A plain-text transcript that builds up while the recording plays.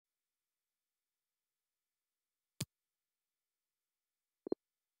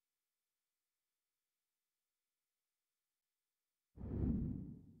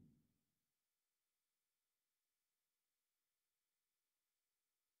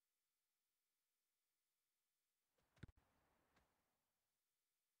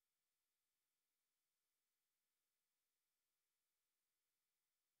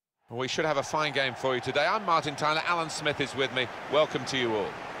We should have a fine game for you today. I'm Martin Tyler, Alan Smith is with me. Welcome to you all.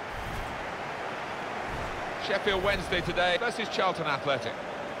 Sheffield Wednesday today versus Charlton Athletic.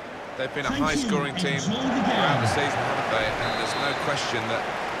 They've been a high-scoring team throughout the season, haven't they? And there's no question that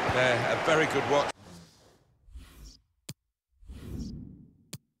they're a very good watch.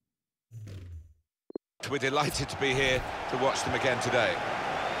 We're delighted to be here to watch them again today.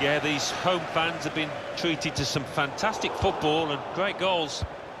 Yeah, these home fans have been treated to some fantastic football and great goals.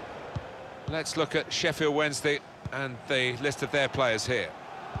 Let's look at Sheffield Wednesday and the list of their players here.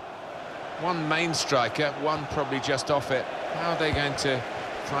 One main striker, one probably just off it. How are they going to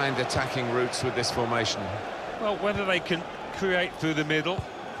find attacking routes with this formation? Well, whether they can create through the middle,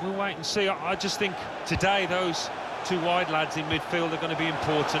 we'll wait and see. I just think today those two wide lads in midfield are going to be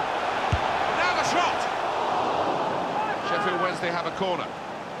important. Now the shot! Sheffield Wednesday have a corner.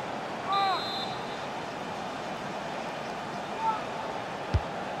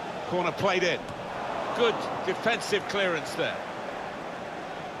 Corner played in. Good defensive clearance there.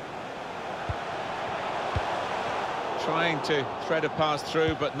 Trying to thread a pass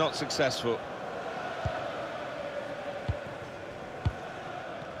through, but not successful.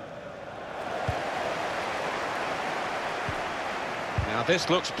 Now this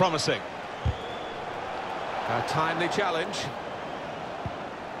looks promising. A timely challenge.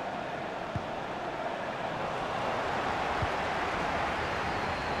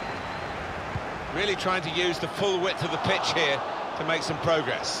 Really trying to use the full width of the pitch here to make some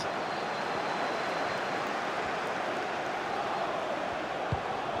progress.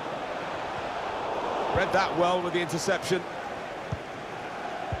 Read that well with the interception.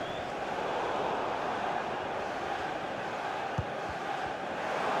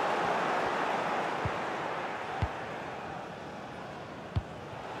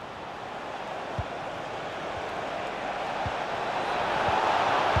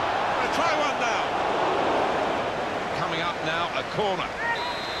 Now a corner.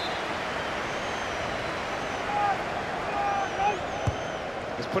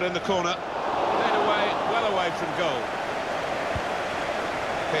 It's put in the corner. Played away, well away from goal.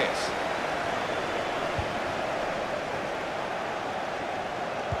 Pierce.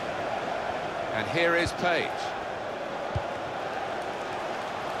 And here is Page.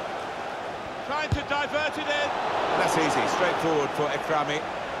 Trying to divert it in. That's easy, straightforward for Ekrami.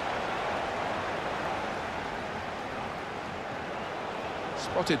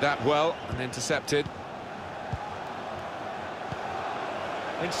 Spotted that well and intercepted.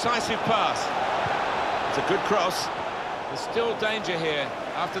 Incisive pass. It's a good cross. There's still danger here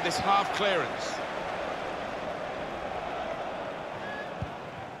after this half clearance.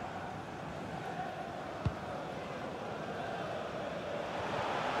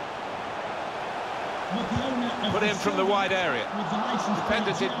 Put in from the wide area. The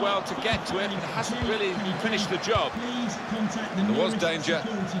defender did well to get to it, but hasn't really finished the job. There was danger,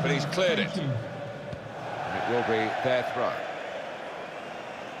 but he's cleared it. And it will be their throw.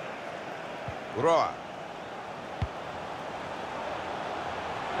 Roa.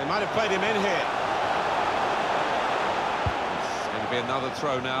 They might have played him in here. It's going to be another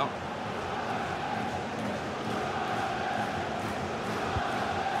throw now.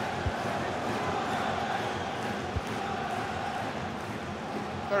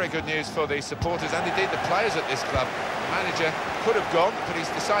 Very good news for the supporters and indeed the players at this club. The manager could have gone, but he's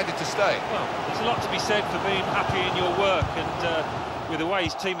decided to stay. Well, there's a lot to be said for being happy in your work, and with the way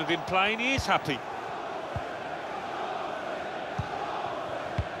his team have been playing, he is happy.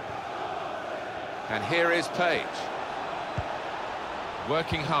 And here is Page.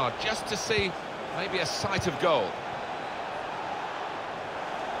 Working hard just to see maybe a sight of goal.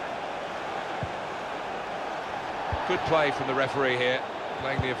 Good play from the referee here.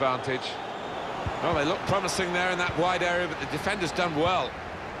 Playing the advantage. Well, they look promising there in that wide area, but the defender's done well.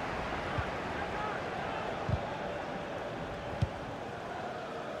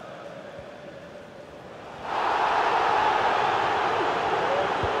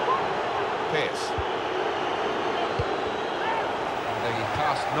 Pierce. The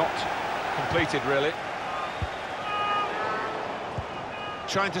pass not completed, really.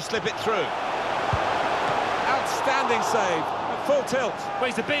 Trying to slip it through. Outstanding save. Full tilt. Well,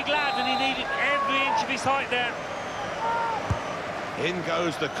 he's a big lad and he needed every inch of his height there. In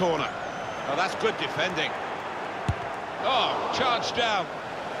goes the corner. Oh, that's good defending. Oh, charged down.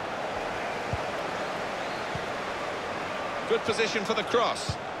 Good position for the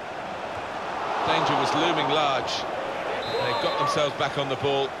cross. Danger was looming large. They've got themselves back on the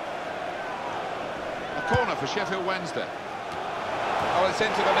ball. A corner for Sheffield Wednesday. Oh, it's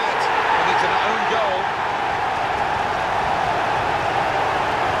into the net, and it's an own goal.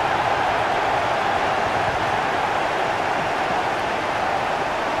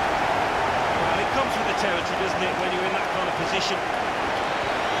 territory, doesn't it, when you're in that kind of position?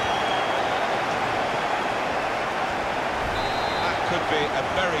 That could be a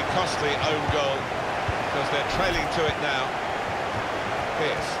very costly own goal, because they're trailing to it now.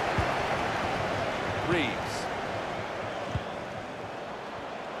 Pierce. Reeves.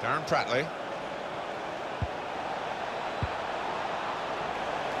 Darren Pratley.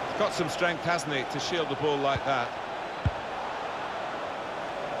 He's got some strength, hasn't he, to shield the ball like that.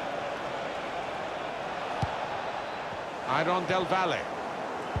 Iron Del Valle.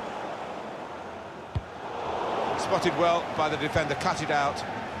 Spotted well by the defender, cut it out.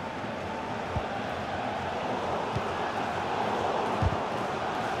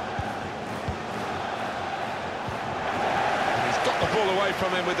 And he's got the ball away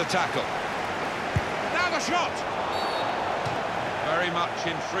from him with the tackle. Now the shot! Very much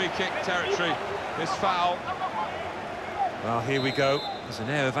in free kick territory, this foul. Well, here we go. There's an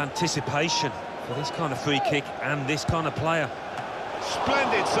air of anticipation for this kind of free kick and this kind of player.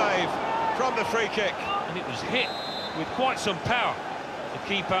 Splendid save from the free kick. And it was hit with quite some power. The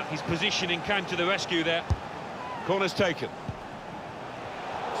keeper, his positioning came to the rescue there. Corner's taken.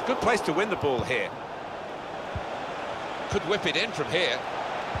 It's a good place to win the ball here. Could whip it in from here.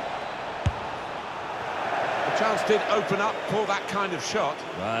 The chance did open up for that kind of shot.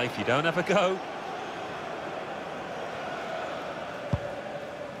 Well, if you don't have a go.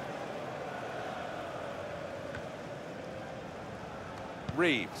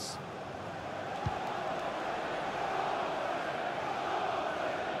 Reeves.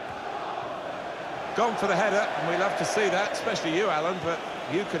 Gone for the header, and we love to see that, especially you, Alan, but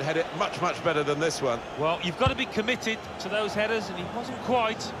you could head it much, much better than this one. Well, you've got to be committed to those headers, and he wasn't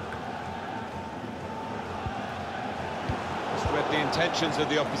quite. Just read the intentions of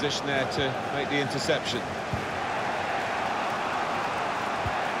the opposition there to make the interception.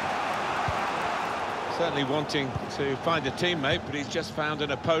 Certainly wanting to find a teammate, but he's just found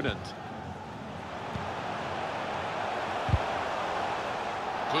an opponent.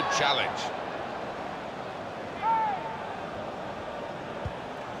 Good challenge.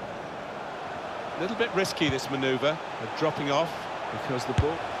 A little bit risky, this manoeuvre of dropping off, because the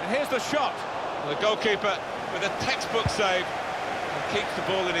ball... And here's the shot. The goalkeeper with a textbook save and keeps the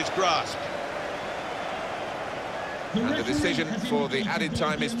ball in his grasp. And the decision for the added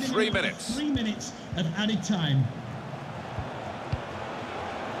time is 3 minutes. 3 minutes of added time.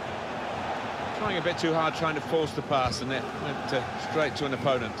 Trying a bit too hard, trying to force the pass, and it went straight to an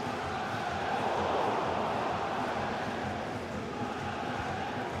opponent.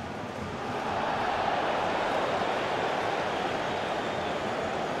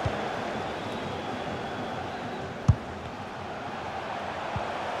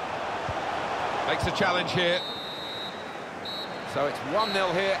 Makes a challenge here. So it's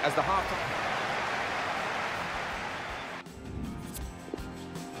 1-0 here as the half...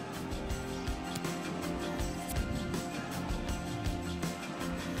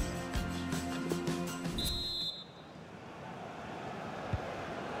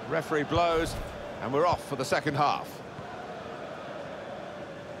 Referee blows, and we're off for the second half.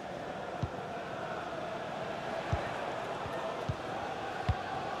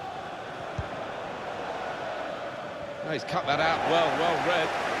 Oh, he's cut that out well read.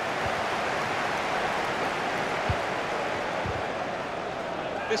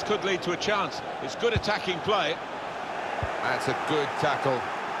 This could lead to a chance. It's good attacking play. That's a good tackle.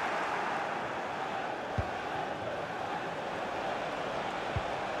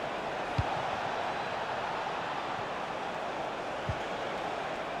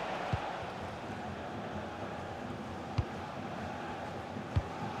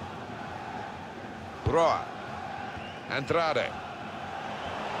 Roa. Andrade.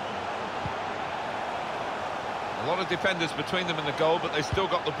 A lot of defenders between them and the goal, but they still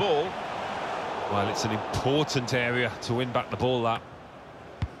got the ball. Well, it's an important area to win back the ball, that.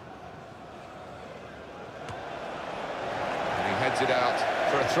 And he heads it out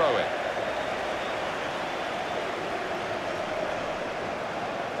for a throw-in.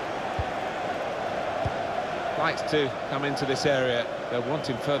 Likes to come into this area. They'll want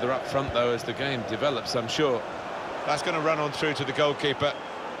him further up front, though, as the game develops, I'm sure. That's going to run on through to the goalkeeper.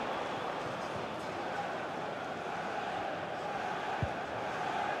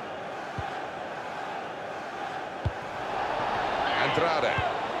 Andrade.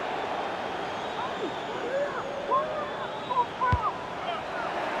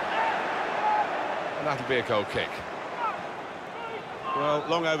 And that'll be a goal kick. Well,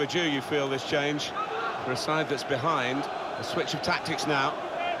 long overdue, you feel, this change. For a side that's behind, a switch of tactics now.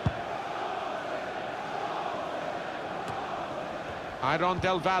 Iron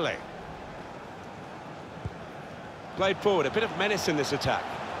Del Valle. Played forward, a bit of menace in this attack.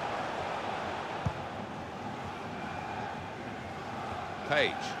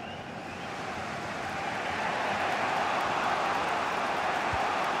 Page.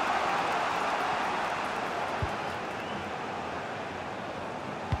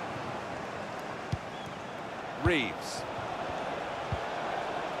 Reeves.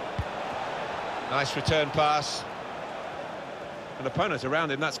 Nice return pass. An opponent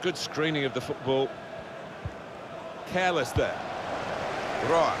around him, that's good screening of the football. Careless there.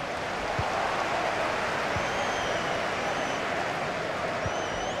 Roy.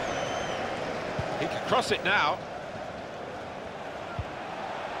 He can cross it now.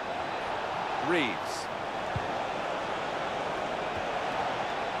 Reeves.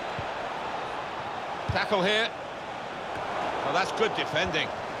 Tackle here. Well, that's good defending.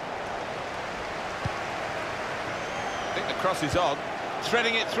 I think the cross is on.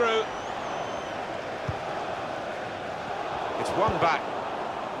 Threading it through. It's one back.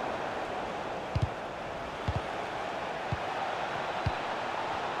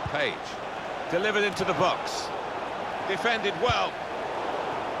 Page. Delivered into the box. Defended well.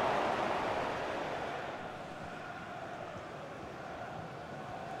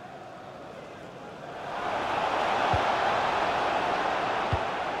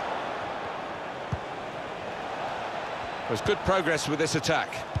 There's good progress with this attack.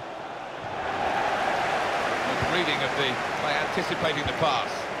 Good reading of the play, anticipating the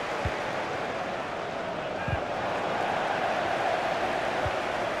pass.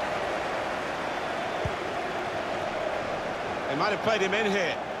 They might have played him in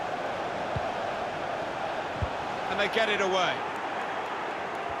here. And they get it away.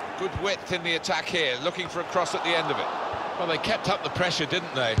 Good width in the attack here, looking for a cross at the end of it. Well, they kept up the pressure,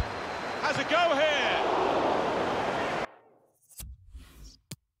 didn't they? Has a go here!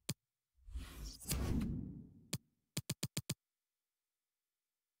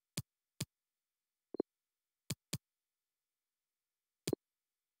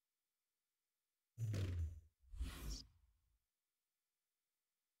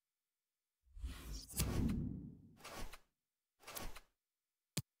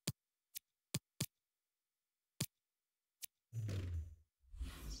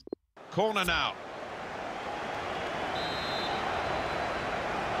 Corner now.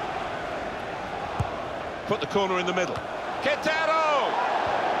 Put the corner in the middle. Quintero!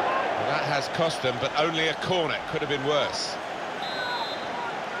 Well, that has cost them, but only a corner. Could have been worse.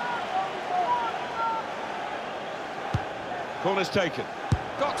 Corner's taken.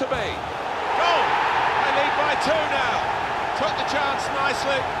 Got to be. Goal! They lead by 2 now. Took the chance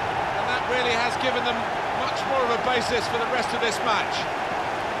nicely, and that really has given them much more of a basis for the rest of this match.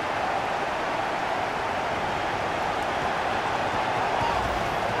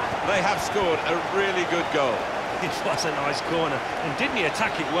 They have scored a really good goal. It was a nice corner, and didn't he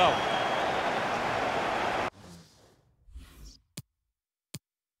attack it well?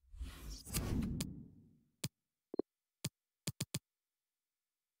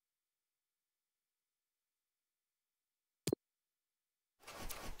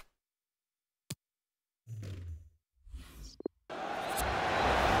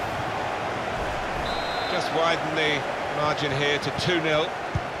 Just widen the margin here to 2-0.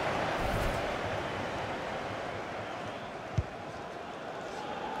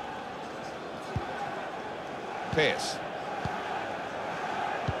 Pierce.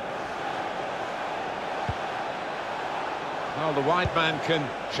 Well, the wide man can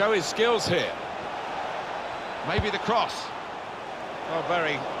show his skills here. Maybe the cross. Oh,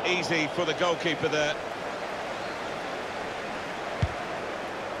 very easy for the goalkeeper there.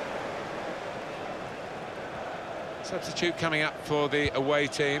 Substitute coming up for the away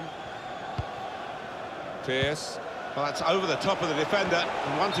team. Pierce. Well, that's over the top of the defender,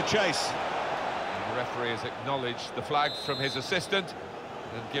 and one to chase. The referee has acknowledged the flag from his assistant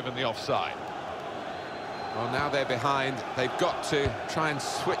and given the offside. Well, now they're behind. They've got to try and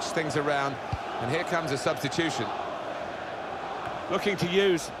switch things around. And here comes a substitution. Looking to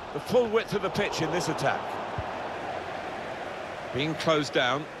use the full width of the pitch in this attack. Being closed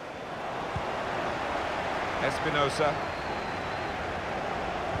down. Espinosa.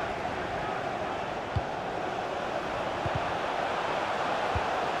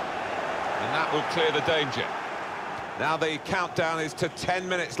 And that will clear the danger. Now the countdown is to 10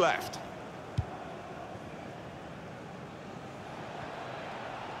 minutes left.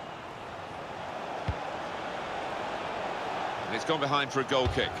 And it's gone behind for a goal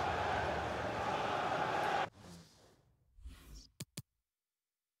kick.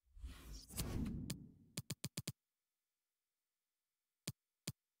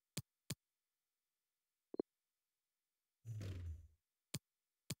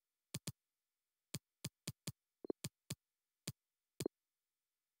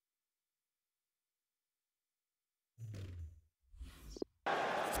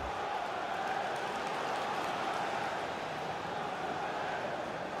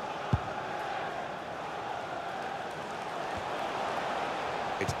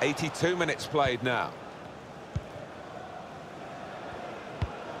 It's 82 minutes played now.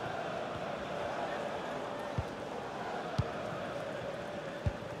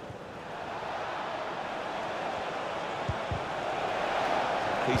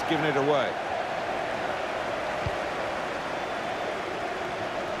 He's given it away.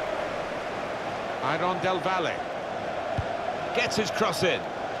 Iron Del Valle gets his cross in.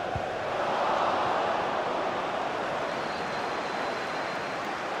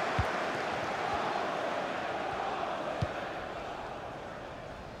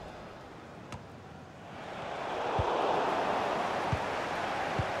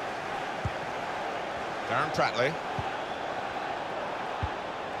 Darren Pratley.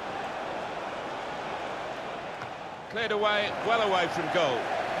 Cleared away, well away from goal.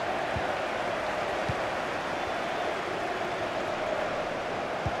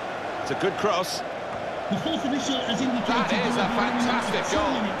 It's a good cross. The fourth official has indicated That is a fantastic goal.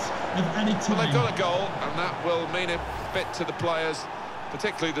 2 minutes of added time. Well, they've got a goal, and that will mean a bit to the players,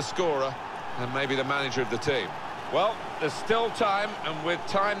 particularly the scorer, and maybe the manager of the team. Well, there's still time, and with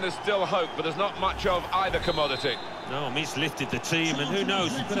time there's still hope, but there's not much of either commodity. No, he's lifted the team, and who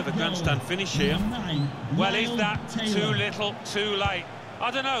knows, a bit of a grandstand finish here. Well, is that too little, too late?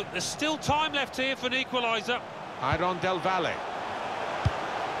 I don't know, there's still time left here for an equaliser. Iron Del Valle.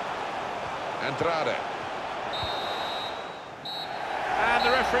 Andrade. And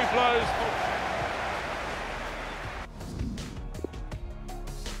the referee blows